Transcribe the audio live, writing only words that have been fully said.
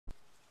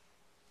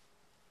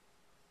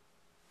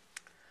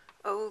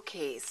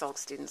Okay, Salk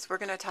students, we're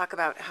going to talk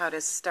about how to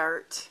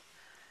start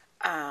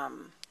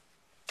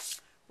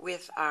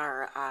with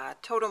our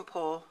totem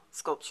pole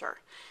sculpture.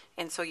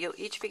 And so you'll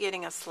each be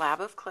getting a slab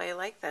of clay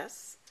like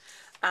this.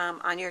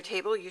 On your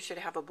table you should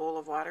have a bowl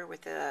of water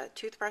with a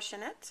toothbrush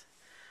in it.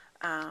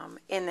 And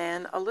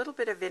then a little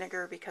bit of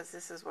vinegar, because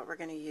this is what we're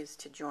going to use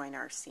to join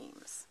our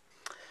seams.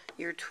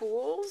 Your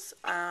tools,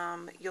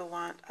 you'll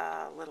want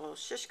a little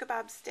shish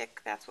kebab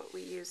stick. That's what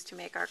we use to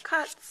make our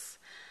cuts.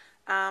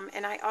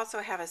 And I also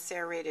have a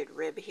serrated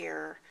rib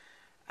here.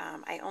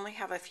 I only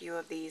have a few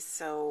of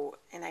these,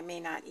 and I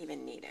may not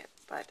even need it,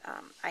 but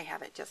I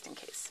have it just in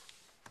case.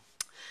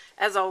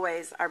 As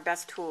always, our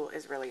best tool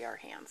is really our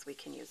hands. We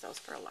can use those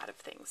for a lot of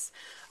things.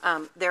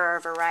 There are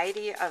a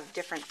variety of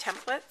different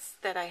templates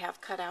that I have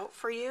cut out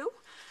for you,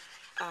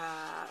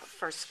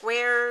 for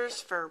squares,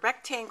 for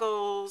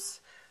rectangles,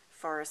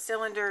 for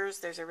cylinders.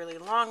 There's a really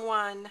long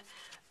one.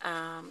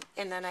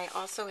 And then I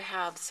also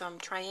have some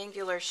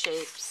triangular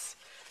shapes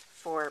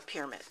for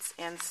pyramids.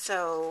 And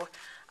so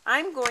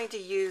I'm going to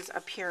use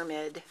a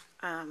pyramid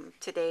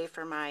today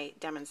for my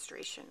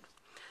demonstration.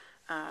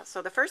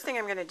 So the first thing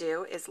I'm going to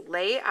do is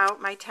lay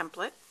out my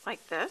template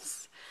like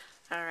this.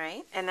 All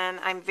right, and then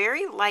I'm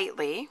very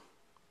lightly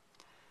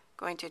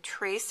going to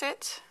trace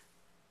it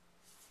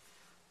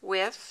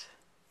with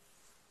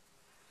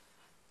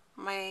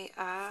my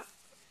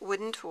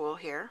wooden tool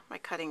here, my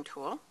cutting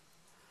tool.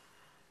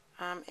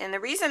 And the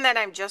reason that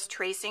I'm just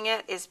tracing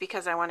it is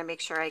because I want to make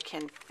sure I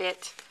can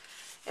fit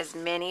as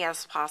many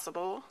as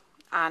possible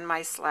on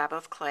my slab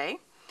of clay.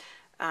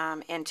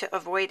 And to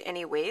avoid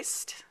any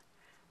waste,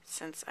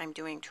 since I'm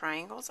doing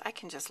triangles, I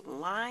can just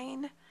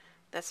line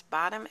this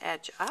bottom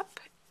edge up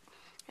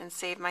and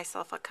save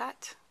myself a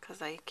cut, because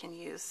I can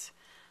use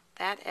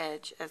that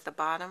edge as the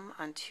bottom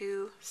on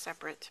two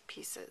separate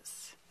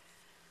pieces.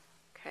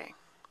 Okay,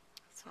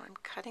 so I'm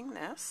cutting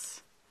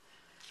this.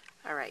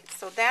 All right,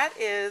 so that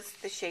is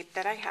the shape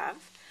that I have.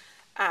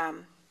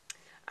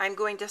 I'm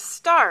going to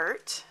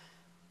start.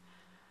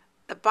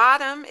 The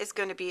bottom is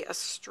going to be a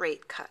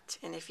straight cut.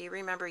 And if you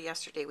remember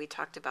yesterday, we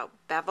talked about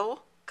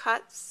bevel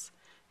cuts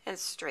and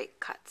straight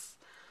cuts.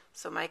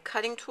 So my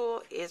cutting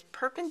tool is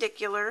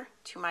perpendicular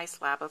to my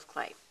slab of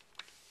clay.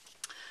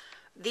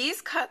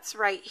 These cuts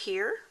right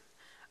here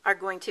are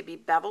going to be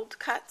beveled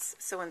cuts.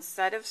 So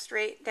instead of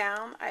straight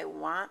down, I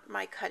want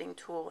my cutting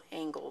tool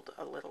angled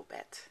a little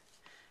bit.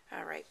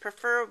 All right,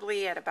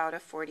 preferably at about a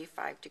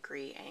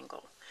 45-degree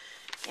angle.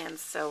 And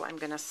so I'm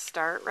going to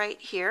start right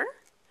here.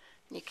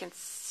 You can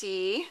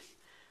see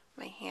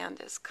my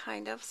hand is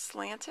kind of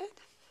slanted,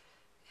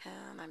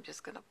 and I'm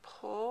just going to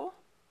pull,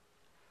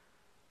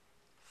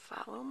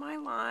 follow my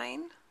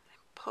line. I'm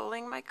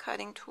pulling my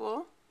cutting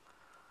tool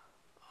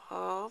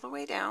all the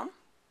way down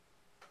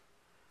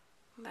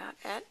that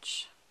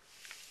edge,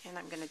 and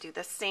I'm going to do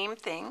the same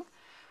thing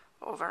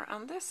over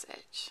on this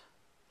edge,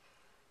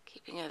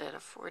 keeping it at a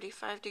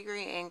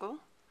 45-degree angle,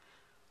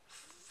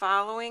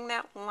 following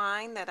that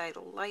line that I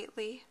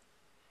lightly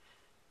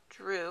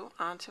drew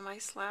onto my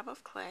slab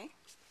of clay.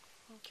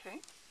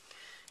 Okay,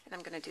 and I'm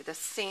going to do the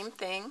same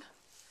thing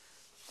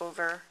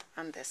over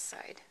on this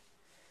side,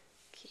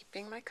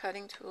 keeping my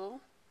cutting tool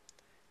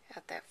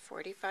at that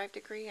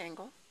 45-degree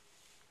angle.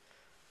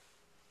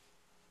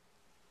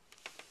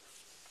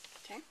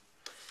 Okay,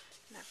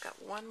 and I've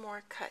got one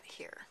more cut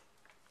here.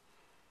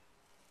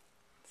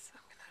 So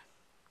I'm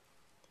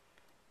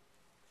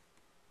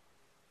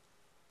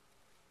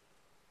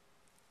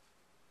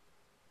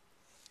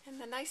And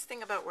the nice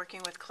thing about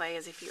working with clay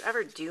is if you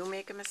ever do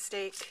make a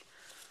mistake,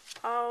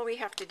 all we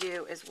have to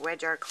do is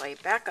wedge our clay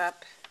back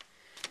up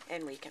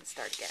and we can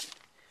start again.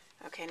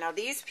 Okay, now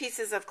these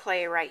pieces of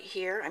clay right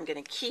here I'm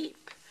going to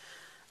keep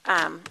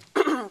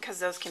because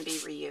those can be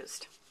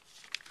reused.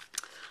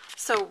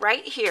 So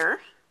right here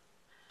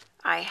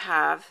I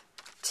have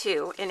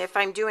two, and if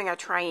I'm doing a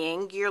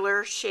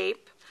triangular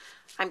shape,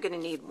 I'm going to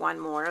need one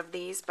more of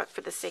these, but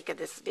for the sake of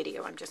this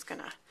video I'm just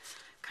going to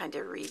kind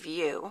of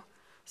review.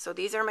 So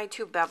these are my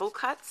two bevel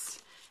cuts,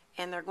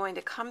 and they're going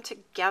to come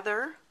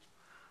together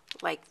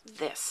like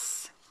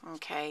this,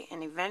 okay?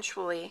 And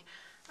eventually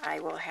I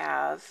will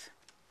have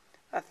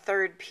a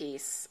third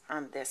piece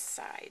on this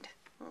side,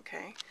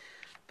 okay?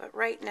 But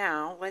right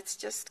now, let's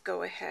just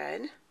go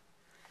ahead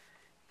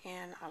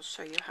and I'll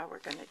show you how we're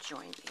going to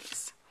join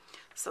these.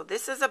 So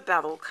this is a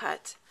bevel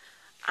cut.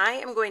 I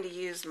am going to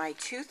use my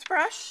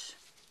toothbrush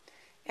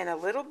and a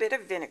little bit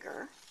of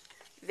vinegar.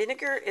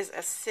 Vinegar is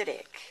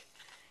acidic,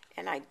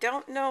 and I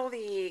don't know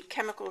the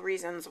chemical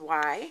reasons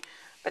why,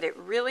 but it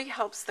really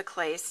helps the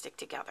clay stick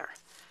together.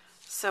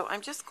 So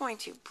I'm just going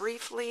to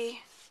briefly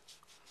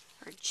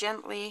or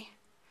gently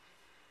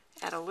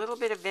add a little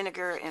bit of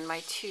vinegar in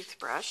my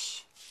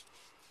toothbrush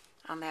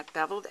on that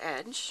beveled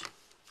edge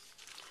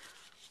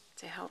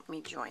to help me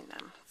join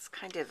them. It's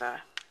kind of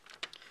a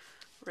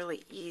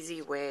really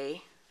easy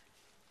way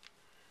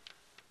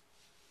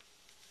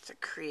to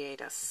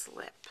create a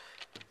slip.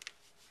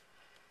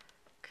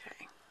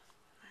 Okay,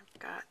 I've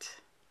got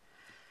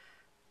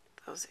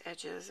those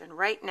edges, and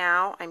right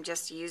now I'm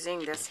just using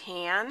this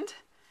hand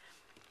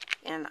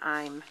and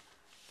I'm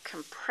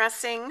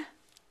compressing.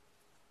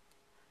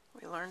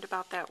 We learned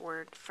about that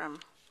word from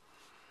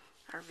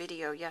our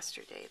video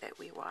yesterday that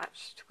we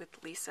watched with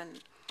Lisa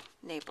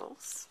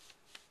Naples.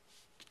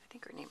 I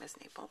think her name is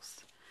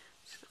Naples.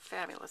 She's a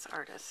fabulous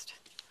artist.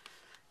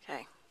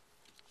 Okay.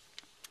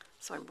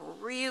 So I'm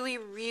really,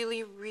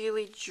 really,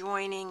 really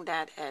joining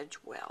that edge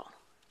well.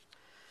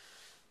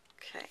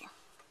 Okay.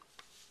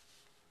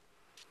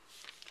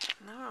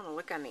 Now I'm going to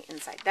look on the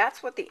inside.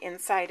 That's what the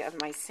inside of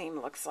my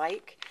seam looks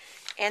like.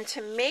 And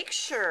to make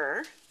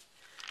sure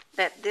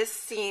that this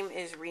seam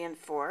is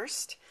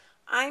reinforced,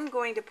 I'm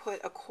going to put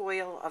a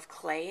coil of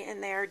clay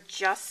in there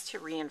just to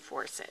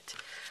reinforce it.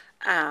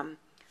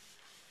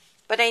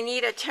 But I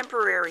need a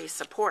temporary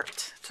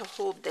support to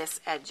hold this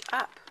edge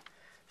up.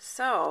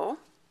 So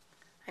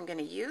I'm going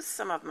to use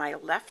some of my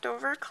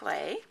leftover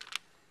clay.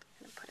 I'm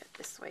going to put it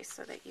this way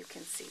so that you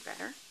can see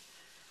better.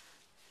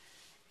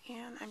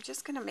 And I'm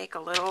just going to make a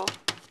little,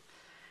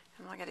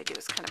 and all I got to do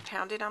is kind of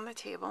pound it on the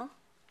table.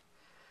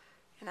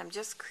 And I'm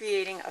just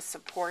creating a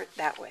support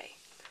that way.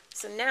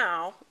 So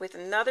now, with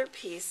another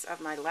piece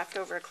of my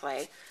leftover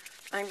clay,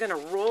 I'm going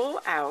to roll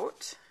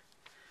out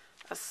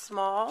a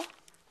small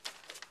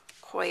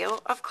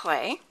coil of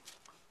clay.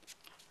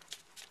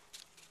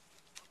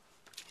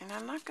 And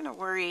I'm not going to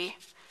worry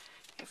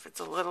if it's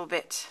a little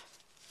bit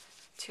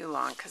too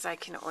long, because I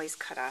can always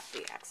cut off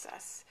the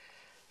excess.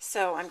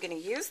 So I'm going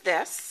to use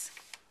this.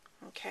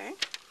 Okay.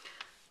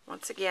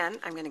 Once again,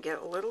 I'm going to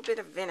get a little bit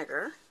of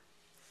vinegar,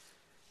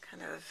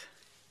 kind of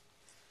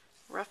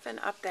roughen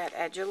up that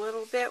edge a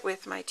little bit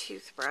with my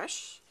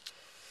toothbrush.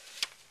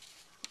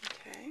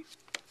 Okay. I'm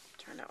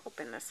trying to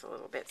open this a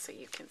little bit so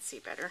you can see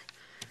better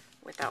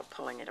without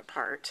pulling it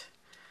apart.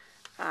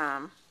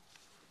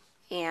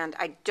 And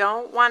I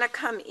don't want to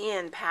come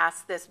in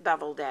past this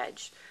beveled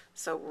edge.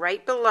 So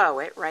right below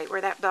it, right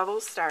where that bevel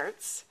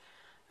starts,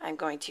 I'm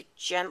going to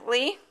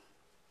gently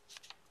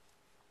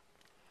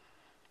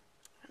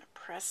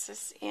press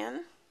this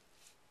in.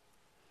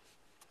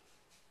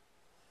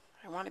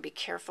 I want to be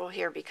careful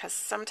here because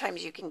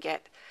sometimes you can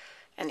get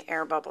an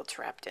air bubble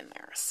trapped in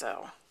there.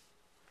 So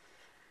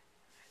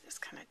I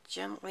just kind of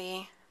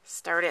gently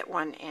start at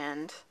one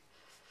end,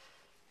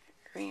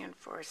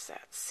 reinforce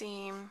that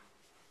seam.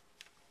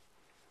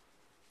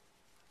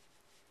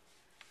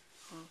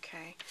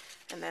 Okay,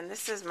 and then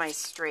this is my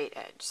straight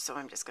edge, so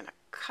I'm just going to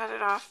cut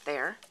it off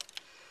there.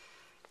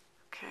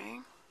 Okay.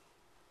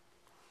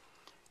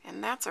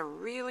 And that's a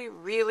really,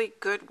 really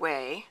good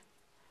way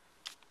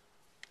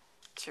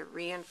to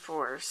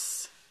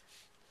reinforce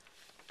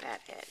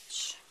that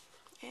edge.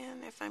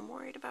 And if I'm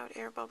worried about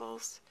air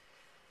bubbles,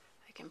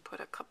 I can put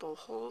a couple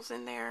holes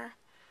in there,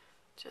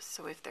 just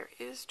so if there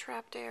is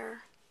trapped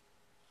air,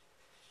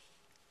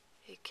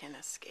 it can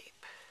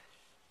escape.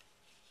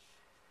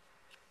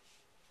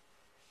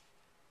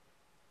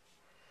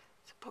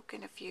 So poke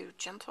in a few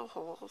gentle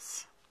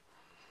holes,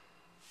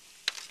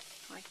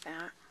 like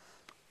that.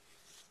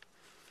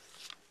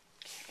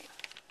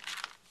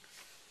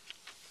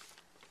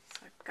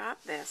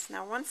 Got this.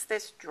 Now once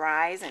this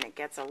dries and it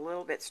gets a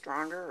little bit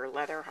stronger or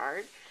leather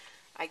hard,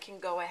 I can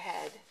go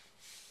ahead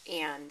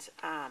and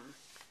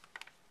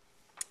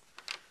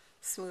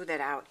smooth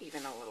it out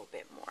even a little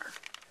bit more.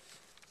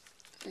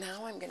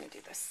 Now I'm going to do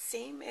the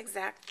same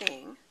exact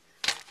thing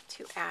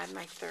to add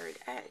my third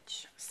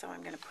edge. So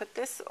I'm going to put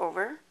this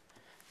over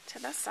to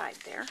the side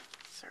there.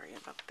 Sorry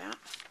about that.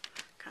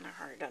 Kind of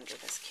hard under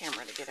this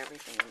camera to get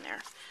everything in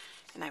there.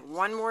 And I have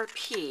one more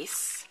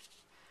piece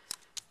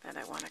that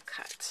I want to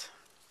cut.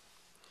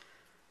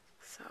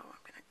 So I'm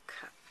going to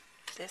cut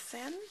this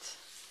end,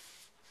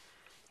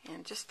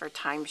 and just for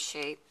time's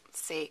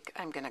sake,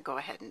 I'm going to go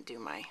ahead and do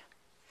my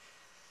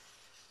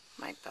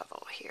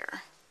bevel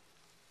here.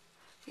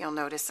 You'll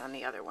notice on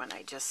the other one,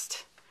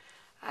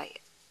 I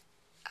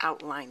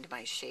outlined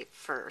my shape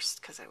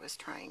first because I was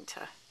trying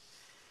to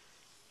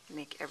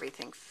make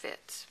everything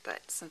fit.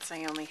 But since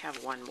I only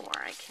have one more,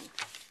 I can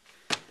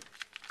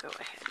go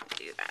ahead and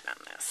do that on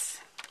this.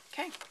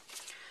 Okay,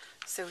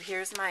 so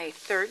here's my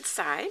third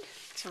side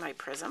to my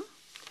prism.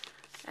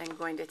 I'm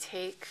going to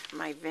take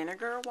my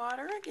vinegar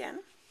water again.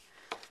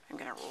 I'm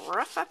going to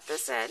rough up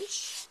this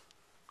edge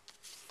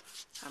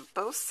on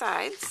both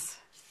sides.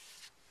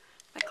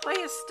 My clay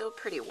is still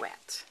pretty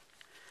wet.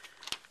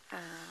 I'm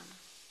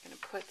going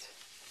to put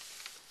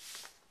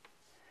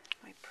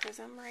my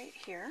prism right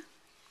here.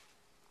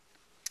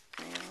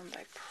 And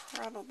I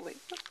probably,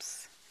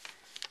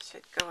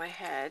 should go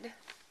ahead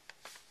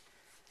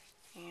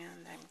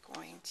and I'm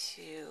going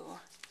to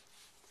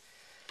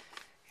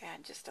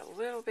add just a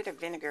little bit of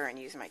vinegar and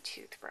use my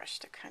toothbrush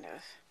to kind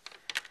of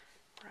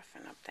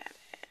roughen up that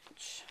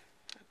edge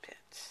a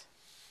bit.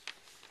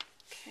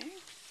 Okay,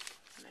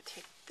 I'm going to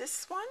take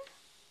this one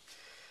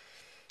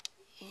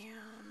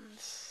and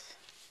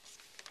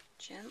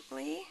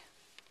gently,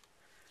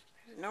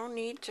 there's no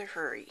need to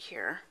hurry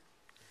here.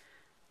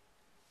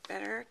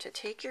 Better to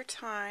take your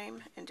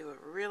time and do a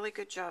really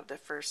good job the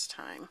first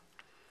time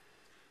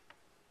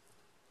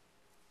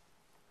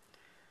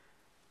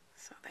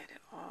so that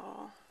it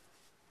all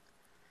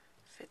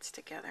fits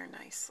together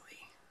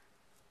nicely.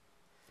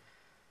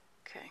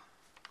 Okay.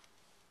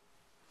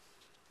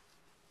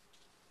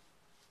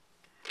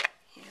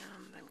 And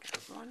I've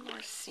got one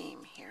more seam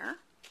here.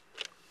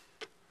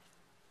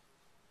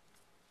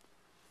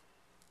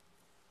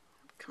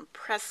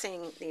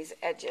 Compressing these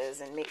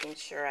edges and making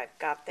sure I've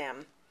got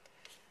them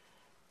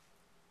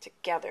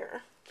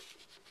together.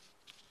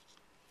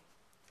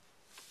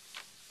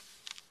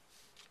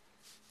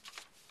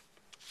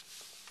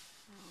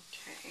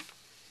 Okay,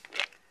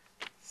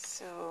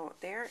 so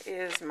there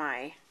is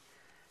my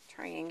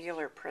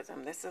triangular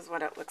prism. This is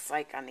what it looks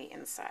like on the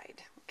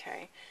inside.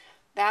 Okay,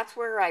 that's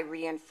where I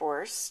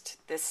reinforced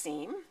the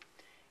seam.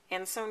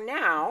 And so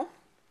now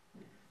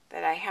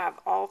that I have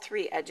all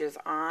three edges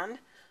on,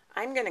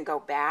 I'm going to go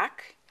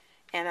back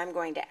and I'm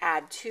going to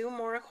add 2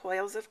 more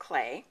coils of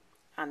clay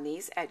on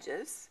these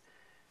edges,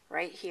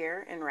 right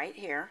here and right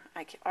here.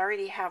 I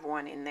already have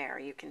one in there,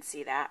 you can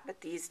see that,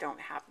 but these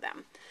don't have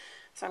them.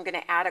 So I'm going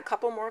to add a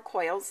couple more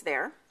coils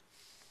there.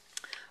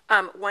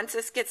 Once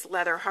this gets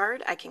leather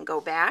hard, I can go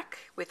back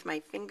with my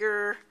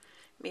finger,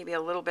 maybe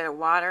a little bit of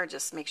water,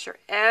 just make sure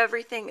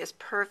everything is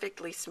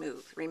perfectly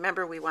smooth.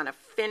 Remember, we want to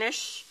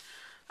finish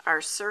our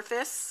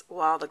surface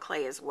while the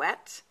clay is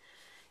wet.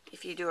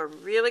 If you do a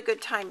really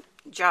good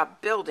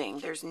job building,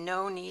 there's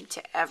no need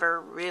to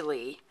ever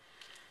really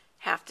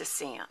have to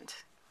sand,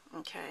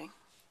 okay?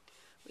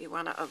 We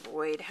want to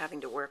avoid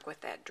having to work with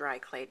that dry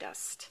clay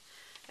dust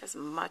as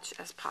much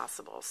as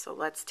possible. So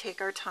let's take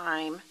our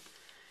time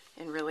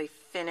and really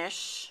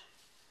finish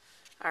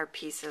our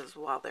pieces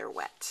while they're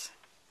wet.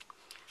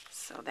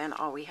 So then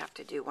all we have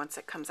to do once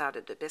it comes out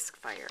of the bisque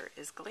fire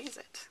is glaze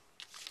it.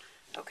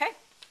 Okay,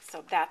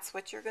 so that's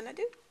what you're going to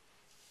do.